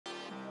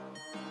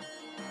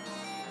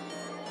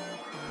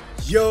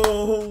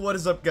Yo, what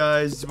is up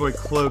guys? It's your boy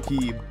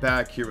Clokyy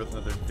back here with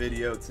another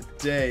video.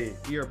 Today,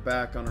 we are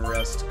back on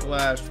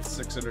Rustclash with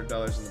 $600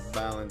 in the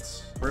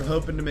balance. We're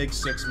hoping to make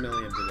 6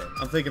 million today.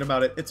 I'm thinking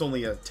about it, it's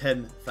only a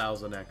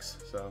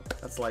 10,000x, so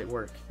that's light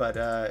work. But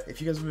if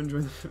you guys have been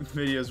enjoying the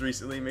videos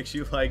recently, make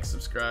sure you like,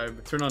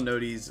 subscribe, turn on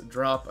noties,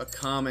 drop a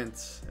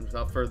comment, and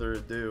without further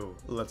ado,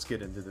 let's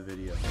get into the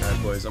video.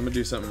 Alright boys, I'm gonna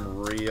do something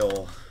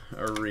real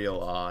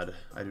odd.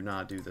 I do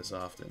not do this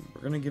often.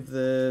 We're gonna give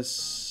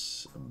this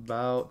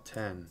about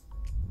 10.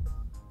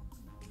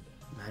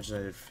 Imagine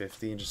I did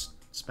 50 and just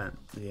spent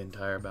the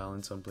entire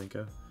balance on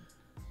Blinko.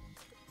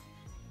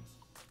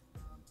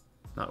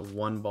 Not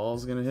one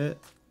ball's gonna hit.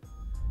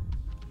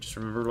 Just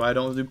remember why I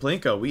don't do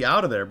Blinko. We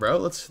out of there, bro.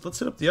 Let's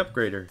hit up the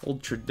upgrader.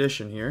 Old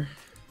tradition here.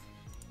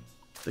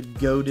 The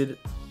goated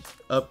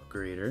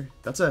upgrader.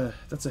 That's a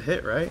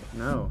hit, right?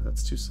 No,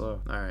 that's too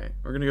slow. Alright,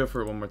 we're gonna go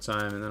for it one more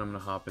time and then I'm gonna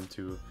hop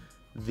into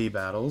the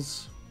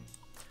battles.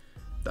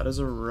 That is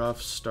a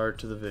rough start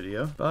to the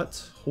video,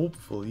 but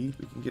hopefully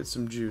we can get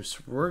some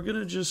juice. We're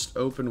gonna just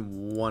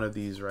open one of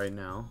these right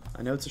now.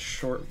 I know it's a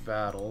short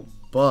battle,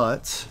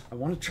 but I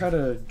want to try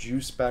to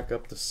juice back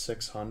up to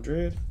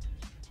 600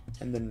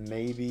 and then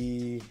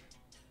maybe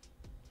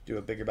do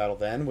a bigger battle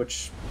then,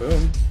 which,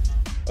 boom,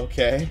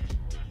 okay.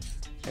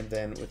 And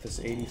then with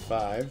this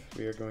 85,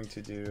 we are going to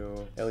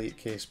do Elliott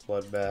Case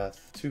Bloodbath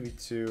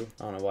 2v2.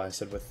 I don't know why I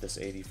said with this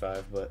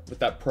 85, but with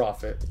that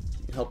profit,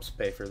 it helps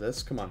pay for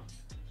this. Come on.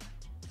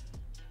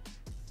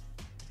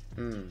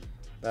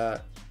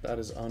 That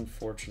is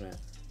unfortunate.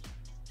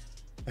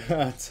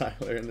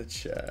 Tyler in the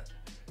chat.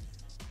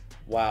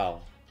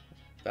 Wow.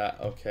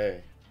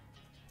 Okay.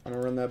 I'm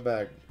gonna run that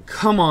back.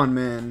 Come on,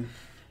 man.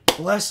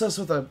 Bless us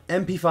with a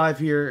MP5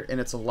 here, and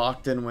it's a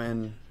locked-in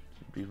win.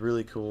 It'd be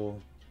really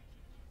cool.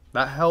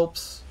 That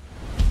helps.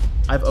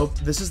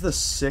 This is the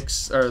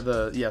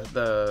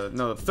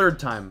third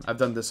time I've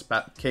done this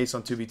case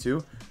on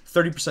 2v2.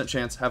 30%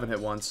 chance, haven't hit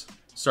once.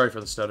 Sorry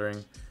for the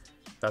stuttering.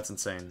 That's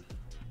insane.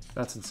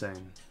 That's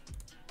insane.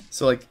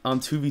 So like on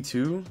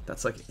 2v2,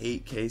 that's like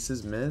 8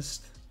 cases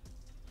missed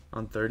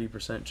on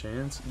 30%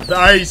 chance.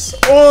 Nice!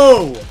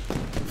 Oh!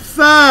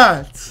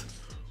 Fat!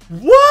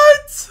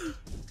 What?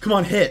 Come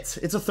on, hit.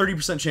 It's a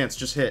 30% chance.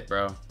 Just hit,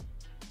 bro.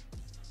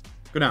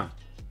 Go down.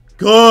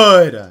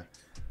 Good!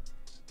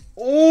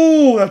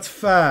 Oh, that's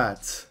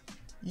fat.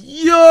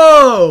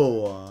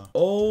 Yo!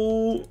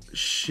 Oh,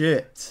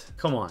 shit.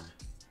 Come on.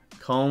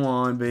 Come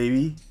on,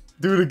 baby.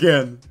 Do it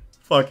again.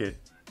 Fuck it.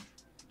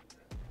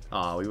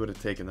 Aw, we would have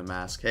taken the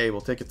mask. Hey,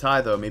 we'll take a tie,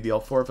 though. Maybe all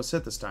 4 of us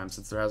hit this time,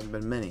 since there hasn't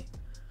been many.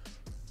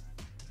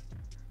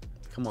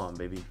 Come on,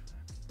 baby.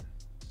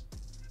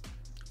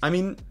 I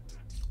mean,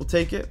 we'll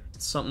take it.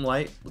 It's something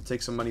light. We'll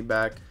take some money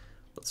back.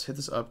 Let's hit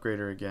this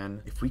upgrader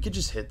again. If we could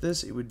just hit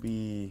this, it would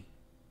be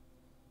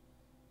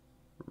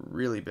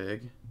really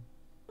big.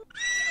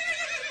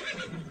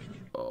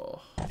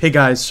 Oh. Hey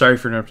guys, sorry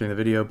for interrupting the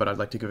video, but I'd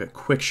like to give a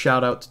quick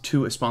shout out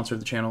to a sponsor of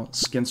the channel,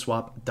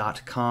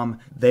 skinswap.com.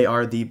 They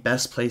are the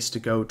best place to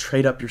go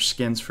trade up your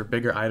skins for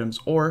bigger items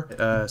or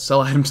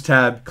sell items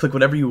tab. Click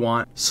whatever you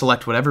want,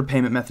 select whatever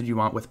payment method you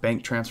want with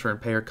bank transfer and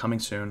payer coming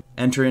soon.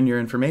 Enter in your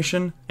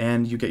information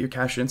and you get your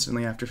cash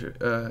instantly after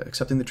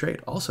accepting the trade.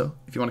 Also,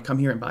 if you want to come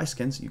here and buy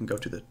skins, you can go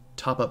to the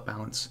top up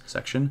balance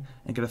section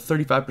and get a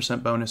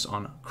 35% bonus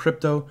on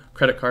crypto,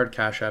 credit card,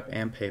 Cash App,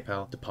 and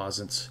PayPal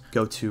deposits.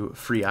 Go to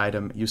free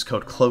item, use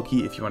code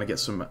Clokyy if you want to get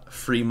some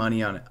free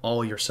money on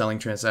all your selling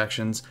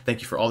transactions.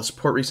 Thank you for all the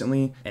support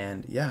recently,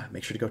 and yeah,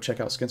 make sure to go check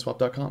out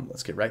skinswap.com.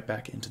 Let's get right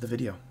back into the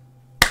video.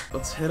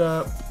 Let's hit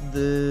up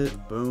the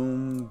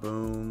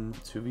boom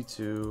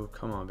 2v2.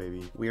 Come on,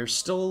 baby. We are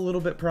still a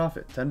little bit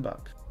profit. 10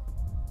 buck.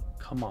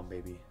 Come on,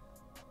 baby.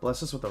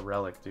 Bless us with a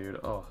relic, dude.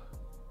 Oh.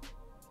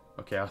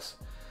 Okay,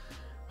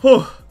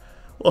 whew.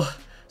 Well,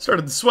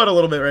 started to sweat a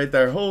little bit right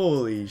there.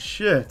 Holy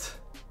shit.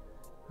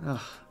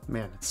 Oh,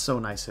 man, it's so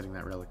nice hitting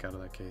that relic out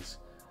of that case.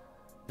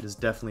 It is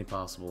definitely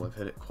possible. I've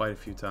hit it quite a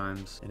few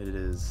times, and it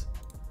is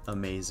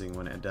amazing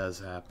when it does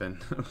happen,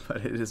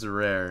 but it is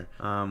rare.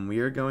 We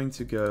are going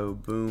to go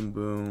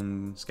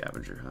boom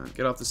scavenger hunt.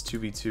 Get off this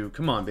 2v2.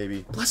 Come on,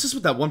 baby. Bless us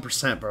with that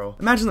 1%, bro.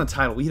 Imagine the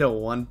title. We hit a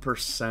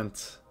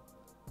 1%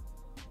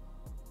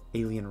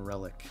 alien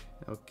relic.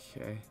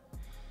 Okay.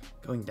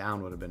 Going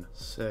down would have been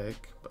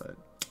sick, but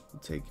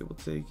we'll take it, we'll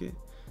take it.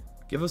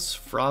 Give us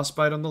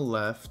frostbite on the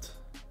left.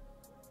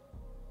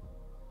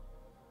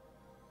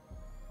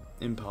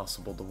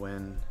 Impossible to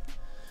win.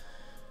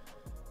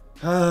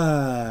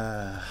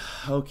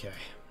 Okay.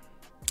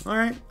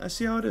 Alright, I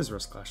see how it is,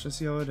 Rustclash. I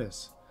see how it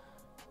is.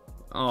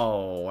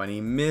 Oh, and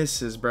he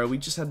misses, bro. We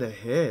just had to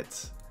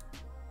hit.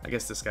 I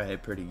guess this guy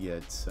hit pretty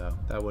good, so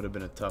that would have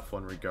been a tough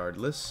one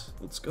regardless.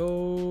 Let's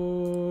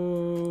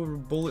go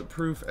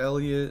bulletproof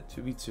Elliott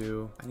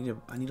 2v2.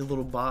 I need a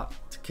little bot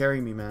to carry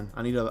me, man.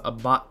 I need a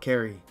bot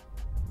carry.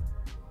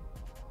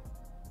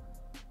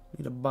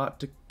 Need a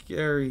bot to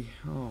carry.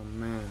 Oh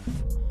man.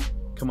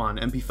 Come on,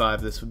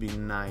 MP5, this would be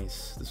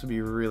nice. This would be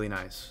really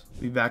nice.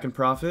 Be back in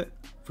profit.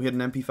 If we hit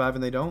an MP5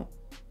 and they don't,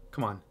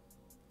 come on.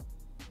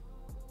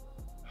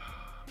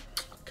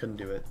 Couldn't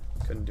do it.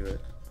 Couldn't do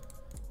it.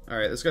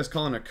 Alright, this guy's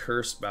calling a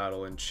curse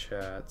battle in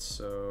chat,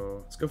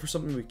 so let's go for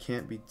something we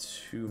can't be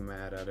too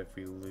mad at if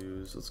we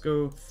lose. Let's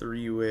go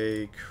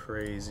three-way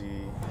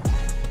crazy.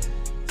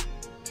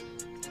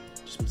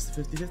 Just missed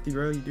the 50-50,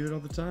 bro. You do it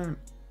all the time.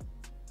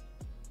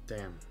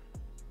 Damn.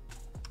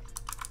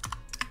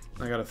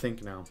 I gotta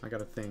think now. I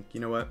gotta think.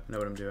 You know what? I know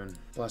what I'm doing.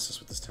 Bless us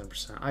with this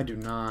 10%. I do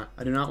not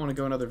want to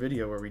go another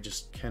video where we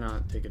just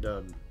cannot take a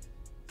dub.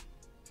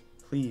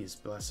 Please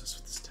bless us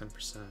with this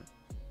 10%.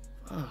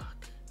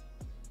 Fuck.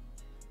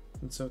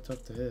 It's so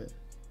tough to hit.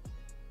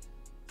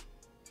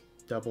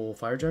 Double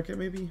fire jacket,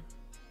 maybe?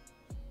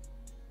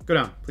 Go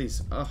down,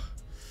 please. Ugh.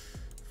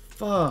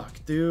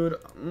 Fuck, dude.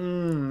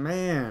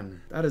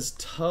 Man. That is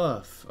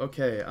tough.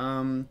 Okay,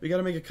 we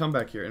gotta make a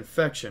comeback here.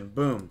 Infection,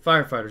 boom.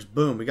 Firefighters,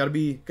 boom. We gotta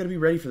be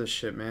ready for this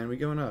shit, man. We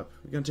going up.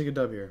 We gonna take a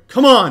dub here.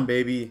 Come on,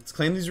 baby. Let's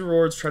claim these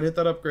rewards. Try to hit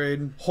that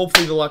upgrade.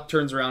 Hopefully the luck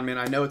turns around, man.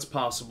 I know it's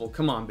possible.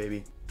 Come on,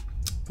 baby.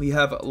 We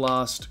have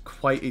lost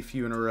quite a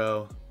few in a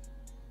row.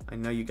 I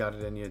know you got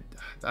it in you.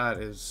 That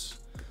is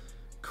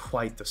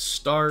quite the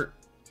start.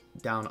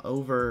 Down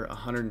over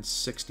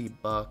 160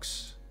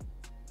 bucks.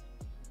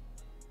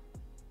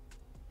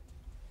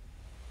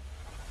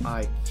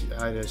 I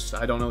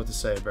don't know what to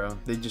say, bro.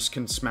 They just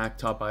can smack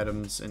top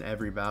items in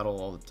every battle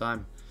all the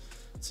time.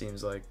 It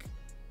seems like.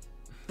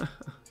 And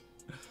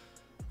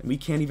we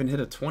can't even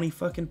hit a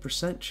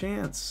 20%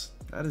 chance.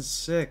 That is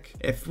sick.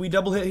 If we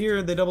double hit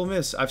here, they double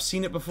miss. I've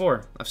seen it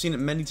before. I've seen it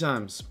many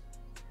times.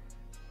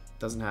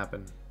 Doesn't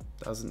happen.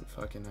 Doesn't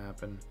fucking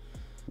happen.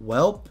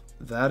 Welp,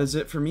 that is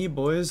it for me,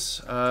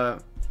 boys. I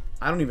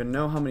don't even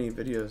know how many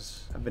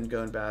videos have been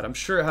going bad. I'm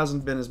sure it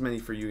hasn't been as many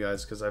for you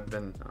guys because I've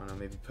been, I don't know,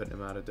 maybe putting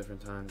them out at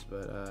different times.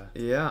 But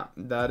yeah,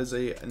 that is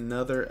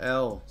another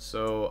L.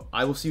 So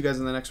I will see you guys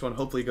in the next one.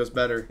 Hopefully it goes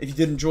better. If you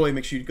did enjoy,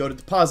 make sure you go to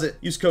deposit.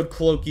 Use code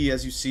Clokyy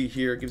as you see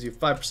here. It gives you a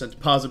 5%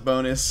 deposit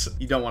bonus.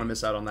 You don't want to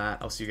miss out on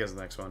that. I'll see you guys in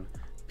the next one.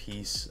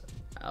 Peace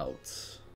out.